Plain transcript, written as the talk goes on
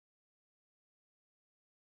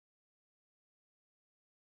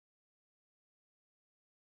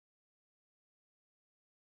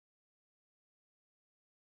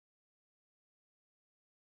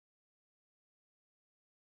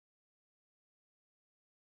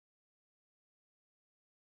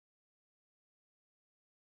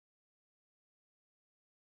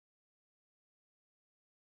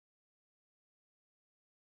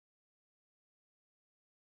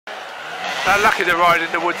They're lucky to ride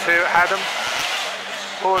in the woods here at Hadham.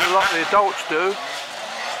 More than a lot of the adults do.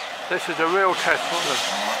 This is a real test for them.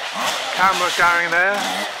 Camera going there.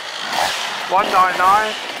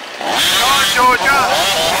 199. Come on, Georgia!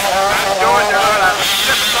 And Georgia, look at that.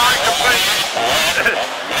 Just like complete.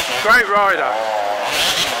 Great rider.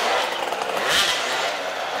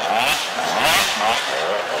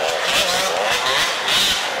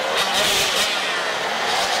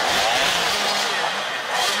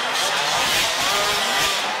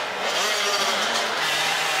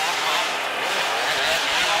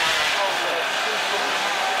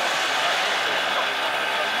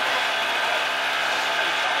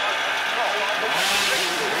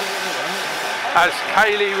 As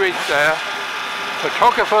Kaylee Reed there,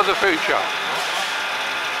 photographer of the future.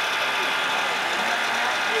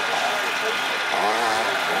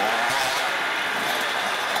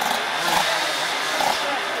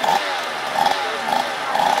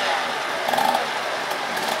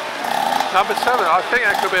 Number 7, I think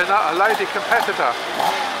that could be a lady competitor.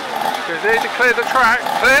 We need to clear the track.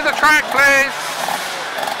 Clear the track, please!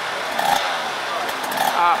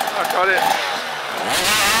 Ah, I got it.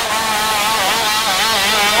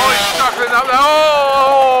 Oh, he's knuckling up there.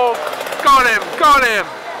 Oh, got him.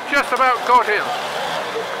 Just about got him.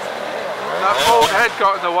 That bald head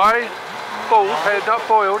got in the way. Bald head, not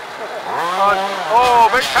boiled. Oh,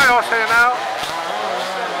 bit chaos here now.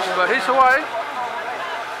 But he's away.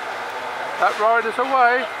 That rider's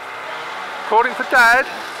away. According for Dad.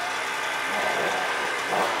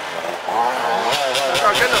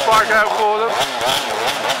 I'll get the bike out for them.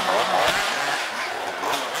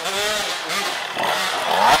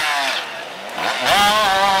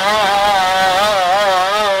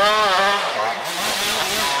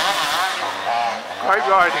 Great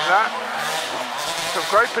riding that. Some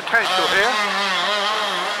great potential here.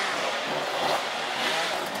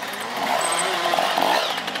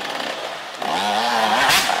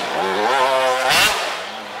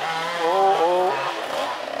 Oh.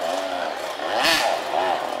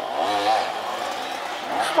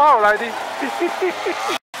 Smile, lady.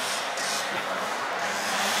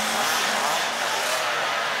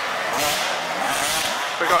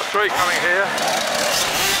 We've got 3 coming here.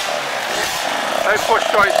 They push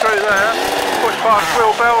straight through there, push past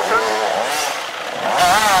Will Belton.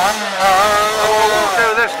 Oh, we'll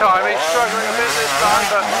do this time, he's struggling a bit this time,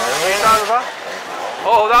 but he's over.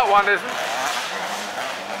 Oh, that one isn't.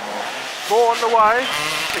 More on the way.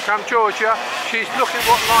 Here comes Georgia. She's looking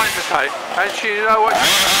what line to take, and she knows what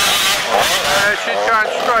she's going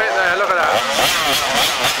straight there, look at that.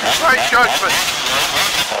 Great judgment.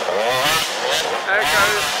 There it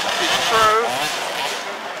goes, she's through.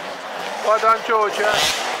 Well done, Georgia.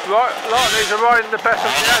 Right, a lot of these are riding the best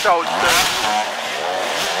of the adults too.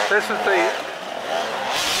 This is the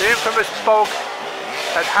infamous bog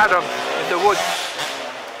at Hadham in the woods.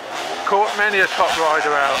 Caught many a top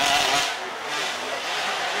rider out.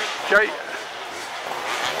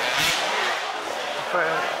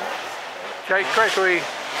 Jake Gregory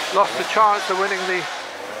lost the chance of winning the,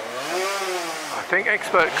 I think,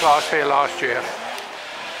 expert class here last year.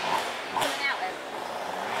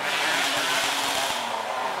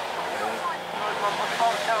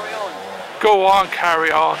 Go on,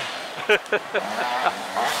 carry on.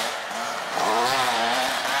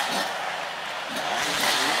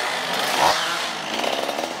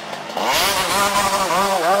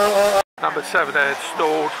 Number 7 there,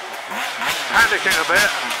 stalled. Panicking a bit.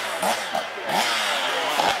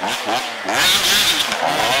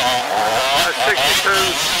 At 62,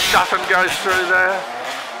 Dutton goes through there.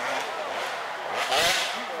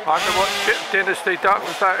 I wonder what Dynasty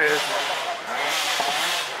Duttons that is.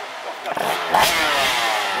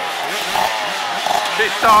 She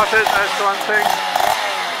started, that's one thing.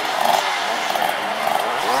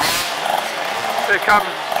 Here comes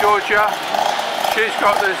Georgia. She's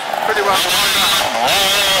got this pretty well.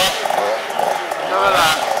 Look at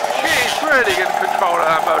that. She's really in control of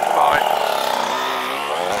her motorbike.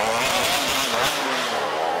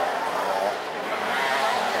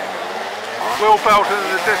 Will Belton in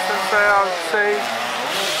the distance there, I see.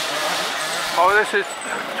 Oh, this is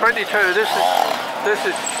 22. This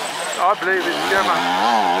is, I believe, it's Gemma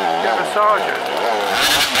Sargent.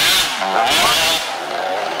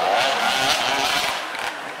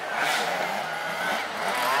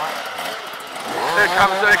 There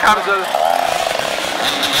comes a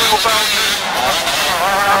Will Belton.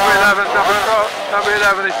 Number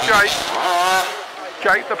 11 is Jake.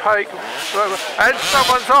 Jake the Pake. And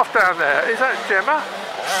someone's off down there. Is that Gemma?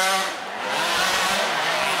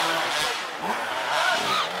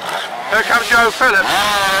 Here comes Joe Phillips.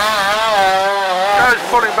 Joe's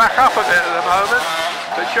pulling back up a bit at the moment,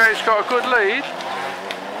 but Jake's got a good lead.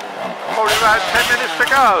 Probably about 10 minutes to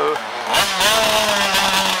go.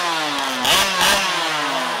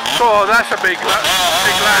 Oh, that's a big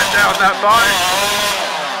land down that bike.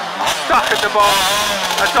 Stuck in the bottom.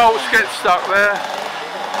 Adults get stuck there.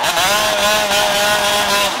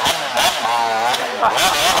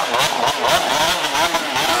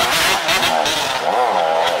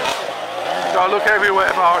 Gotta look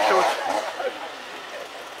everywhere, marshals.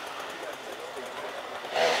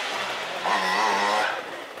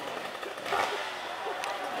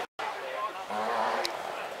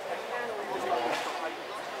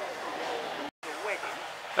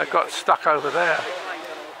 They got stuck over there.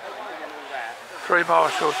 3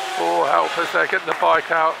 marshals, 4 helpers, they're getting the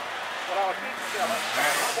bike out.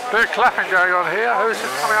 Bit of clapping going on here. Who's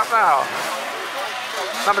coming up now?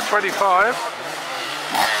 Number 25.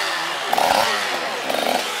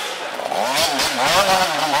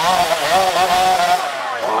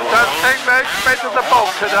 I don't think they expected the bomb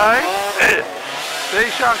today.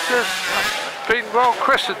 These youngsters have been well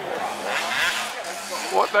christened.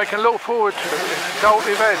 What they can look forward to in adult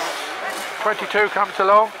events. 22 comes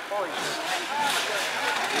along.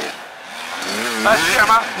 That's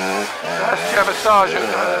Gemma. That's Gemma Sargent.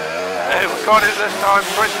 We've got it this time,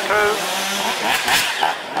 22.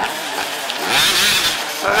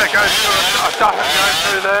 So there goes a duffet going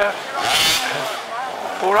through there.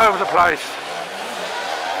 All over the place.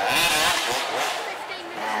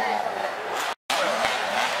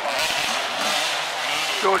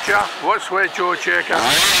 Georgia, watch where Georgia goes.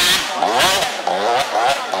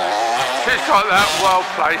 She's got that well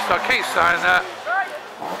placed, I keep saying that.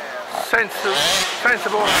 Sensible.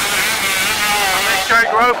 I think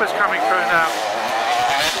Jake Roper's coming through now.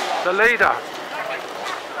 The leader.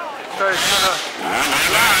 So it's gonna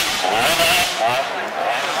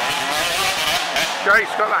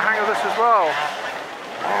Jake's got the hang of this as well.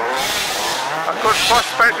 A good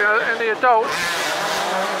prospect in the adults.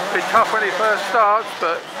 Be tough when he first starts,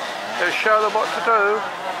 but they'll show them what to do.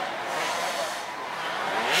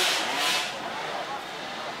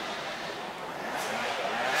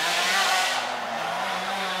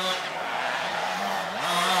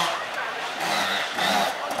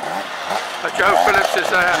 Joe Phillips is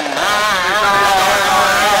there.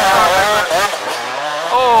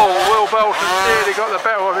 Oh, Will Belton nearly got the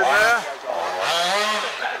better of him there.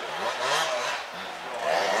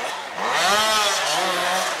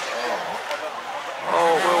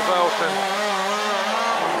 Oh, Will Belton.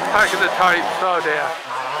 Back of the tapes, oh dear.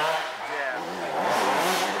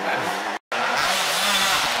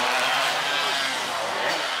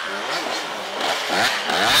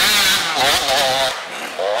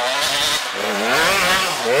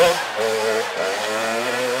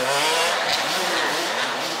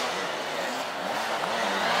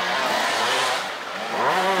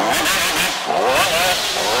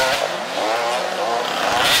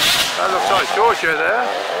 That looks like Georgia there.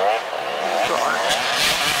 That's right.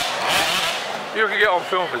 You can get on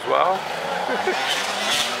film as well.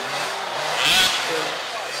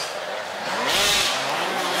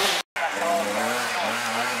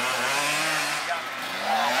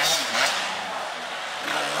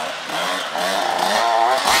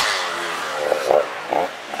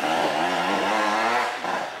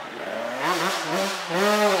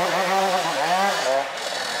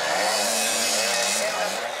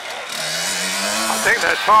 I think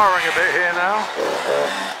they're tiring a bit here now.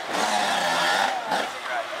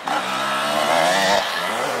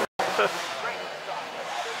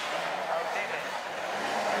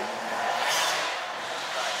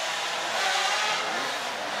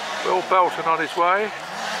 Will Belton on his way.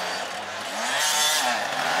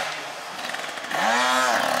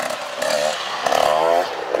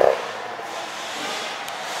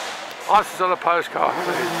 Answers on a postcard,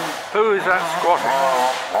 please. Who is that squatting?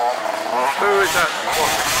 Who is that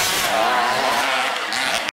squatting?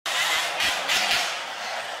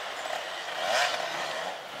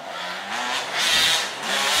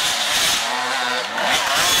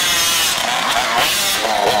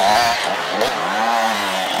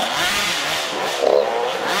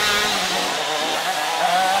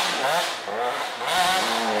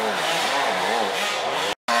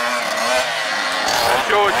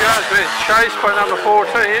 Georgia has been chased by number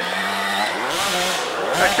 14.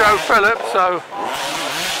 That's Joe Phillips, so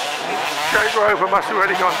Jake Roper must have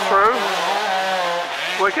already gone through.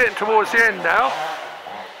 We're getting towards the end now.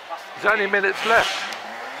 There's only minutes left.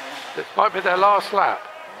 This might be their last lap.